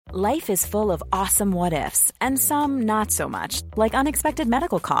Life is full of awesome what-ifs, and some not so much, like unexpected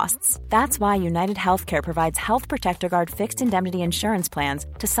medical costs. That's why United Healthcare provides Health Protector Guard fixed indemnity insurance plans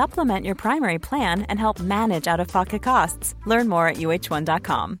to supplement your primary plan and help manage out-of-pocket costs. Learn more at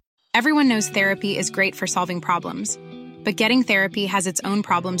uh1.com. Everyone knows therapy is great for solving problems, but getting therapy has its own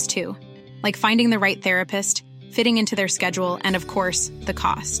problems too, like finding the right therapist, fitting into their schedule, and of course, the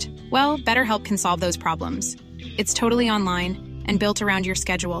cost. Well, BetterHelp can solve those problems. It's totally online and built around your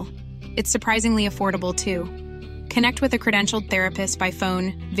schedule. It's surprisingly affordable, too. Connect with a credentialed therapist by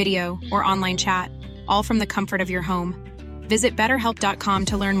phone, video, or online chat, all from the comfort of your home. Visit BetterHelp.com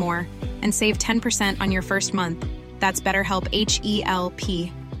to learn more and save 10% on your first month. That's BetterHelp,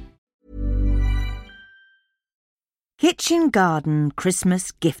 H-E-L-P. Kitchen Garden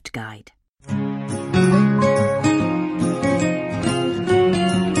Christmas Gift Guide.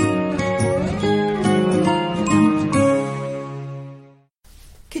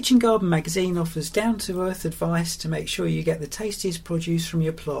 Kitchen Garden magazine offers down-to-earth advice to make sure you get the tastiest produce from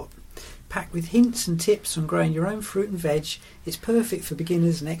your plot. Packed with hints and tips on growing your own fruit and veg, it's perfect for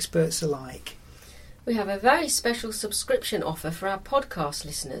beginners and experts alike. We have a very special subscription offer for our podcast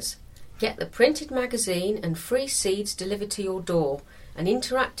listeners. Get the printed magazine and free seeds delivered to your door, an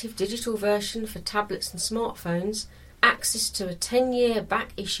interactive digital version for tablets and smartphones, access to a 10-year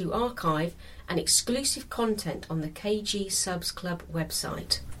back issue archive, and exclusive content on the KG Subs Club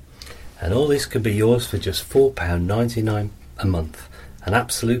website. And all this can be yours for just £4.99 a month. An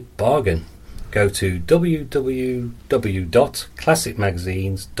absolute bargain. Go to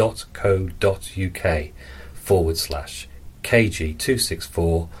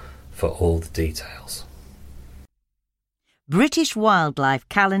www.classicmagazines.co.uk/KG264 for all the details. British Wildlife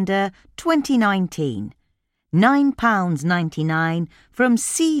Calendar 2019. £9.99 from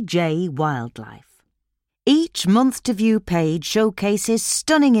CJ Wildlife. Each month to view page showcases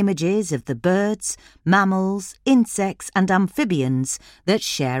stunning images of the birds, mammals, insects and amphibians that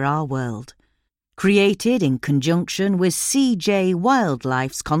share our world. Created in conjunction with CJ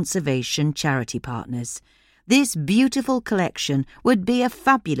Wildlife's conservation charity partners, this beautiful collection would be a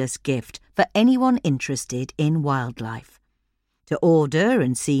fabulous gift for anyone interested in wildlife. To order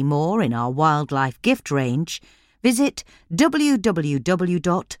and see more in our wildlife gift range, visit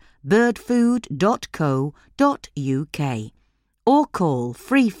www.birdfood.co.uk or call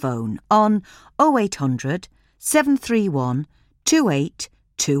free phone on 0800 731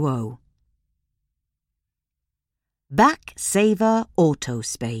 2820. Back Saver Auto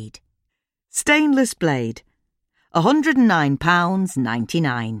Spade. Stainless blade,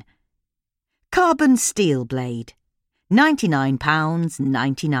 £109.99. Carbon steel blade,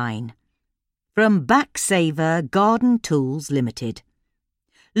 £99.99. From Backsaver Garden Tools Limited.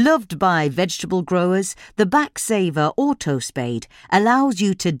 Loved by vegetable growers, the Backsaver Auto Spade allows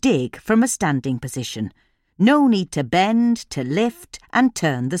you to dig from a standing position. No need to bend, to lift and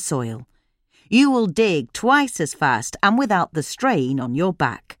turn the soil. You will dig twice as fast and without the strain on your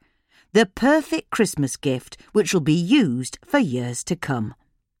back. The perfect Christmas gift which will be used for years to come.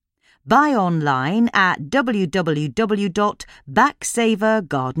 Buy online at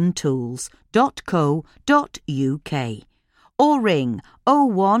www.backsavergardentools.co.uk or ring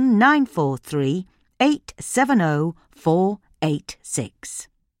 01943 870 486.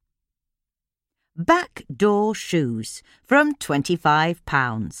 Backdoor shoes from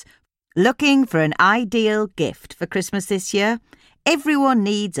 £25. Looking for an ideal gift for Christmas this year? Everyone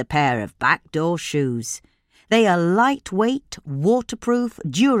needs a pair of backdoor shoes. They are lightweight, waterproof,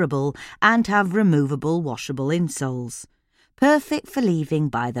 durable and have removable washable insoles. Perfect for leaving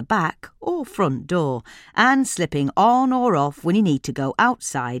by the back or front door and slipping on or off when you need to go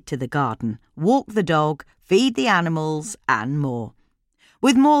outside to the garden, walk the dog, feed the animals and more.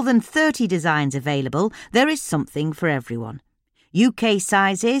 With more than 30 designs available, there is something for everyone. UK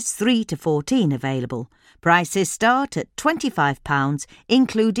sizes 3 to 14 available. Prices start at £25,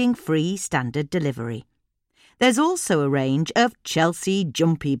 including free standard delivery. There's also a range of Chelsea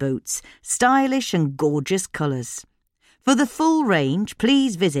jumpy boots, stylish and gorgeous colours. For the full range,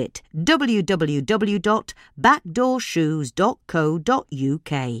 please visit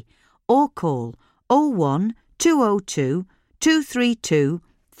www.backdoorshoes.co.uk or call 01 202 232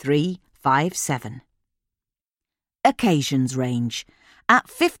 357. Occasions range at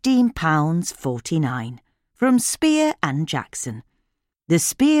 £15.49 from Spear and Jackson. The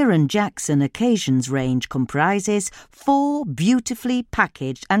Spear and Jackson Occasions range comprises 4 beautifully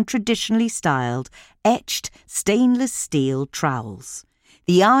packaged and traditionally styled etched stainless steel trowels,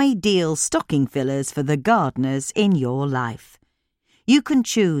 the ideal stocking fillers for the gardeners in your life. You can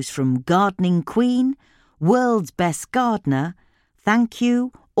choose from Gardening Queen, World's Best Gardener, thank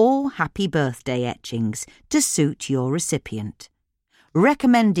you, or happy birthday etchings to suit your recipient.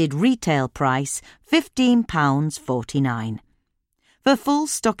 Recommended retail price £15.49. For full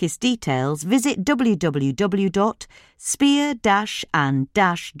stockist details, visit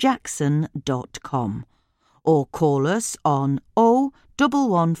www.spear-and-jackson.com or call us on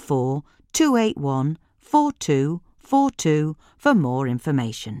 0114 281 4242 for more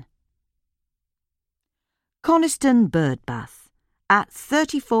information. Coniston Bird Bath at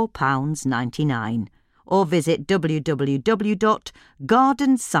 £34.99 or visit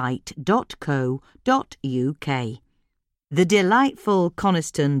www.gardensite.co.uk. The delightful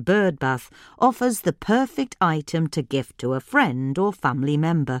Coniston Bird Bath offers the perfect item to gift to a friend or family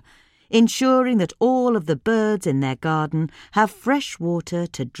member, ensuring that all of the birds in their garden have fresh water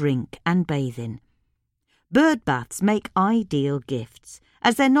to drink and bathe in. Bird baths make ideal gifts,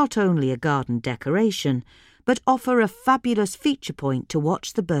 as they're not only a garden decoration, but offer a fabulous feature point to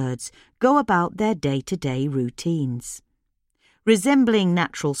watch the birds go about their day-to-day routines. Resembling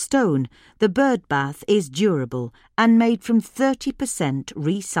natural stone, the bird bath is durable and made from 30%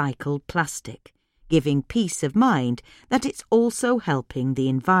 recycled plastic, giving peace of mind that it's also helping the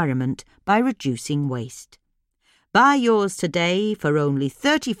environment by reducing waste. Buy yours today for only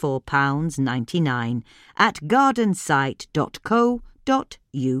 £34.99 at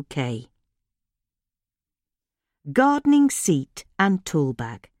gardensite.co.uk. Gardening seat and tool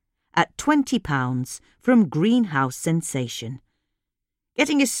bag at £20 from Greenhouse Sensation.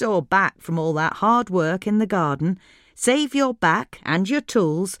 Getting a sore back from all that hard work in the garden? Save your back and your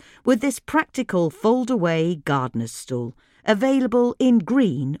tools with this practical fold-away gardener's stool, available in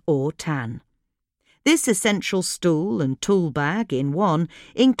green or tan. This essential stool and tool bag in one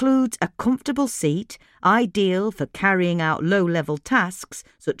includes a comfortable seat, ideal for carrying out low-level tasks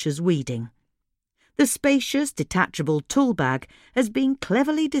such as weeding. The spacious detachable tool bag has been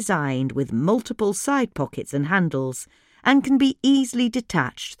cleverly designed with multiple side pockets and handles and can be easily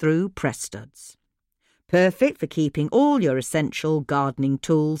detached through press studs. Perfect for keeping all your essential gardening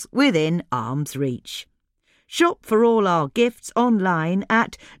tools within arm's reach. Shop for all our gifts online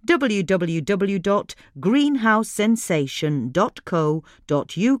at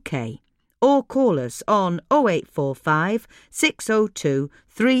www.greenhousesensation.co.uk or call us on 0845 602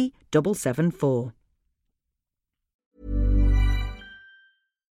 3774.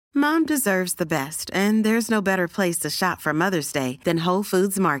 Mom deserves the best, and there's no better place to shop for Mother's Day than Whole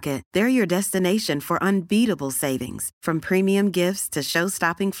Foods Market. They're your destination for unbeatable savings, from premium gifts to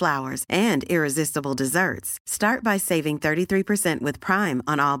show-stopping flowers and irresistible desserts. Start by saving 33% with Prime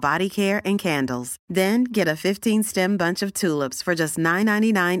on all body care and candles. Then get a 15-stem bunch of tulips for just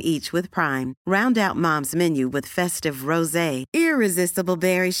 $9.99 each with Prime. Round out Mom's menu with festive rosé, irresistible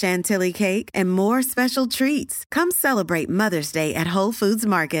berry chantilly cake, and more special treats. Come celebrate Mother's Day at Whole Foods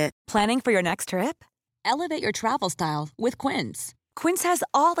Market. Planning for your next trip? Elevate your travel style with Quince. Quince has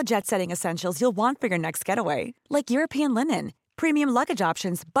all the jet-setting essentials you'll want for your next getaway, like European linen, premium luggage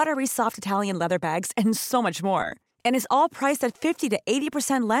options, buttery soft Italian leather bags, and so much more. And is all priced at 50 to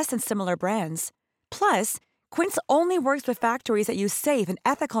 80% less than similar brands. Plus, Quince only works with factories that use safe and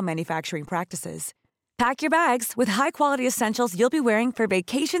ethical manufacturing practices. Pack your bags with high-quality essentials you'll be wearing for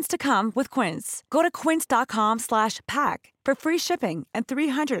vacations to come with Quince. Go to quince.com/pack for free shipping and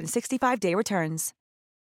 365-day returns.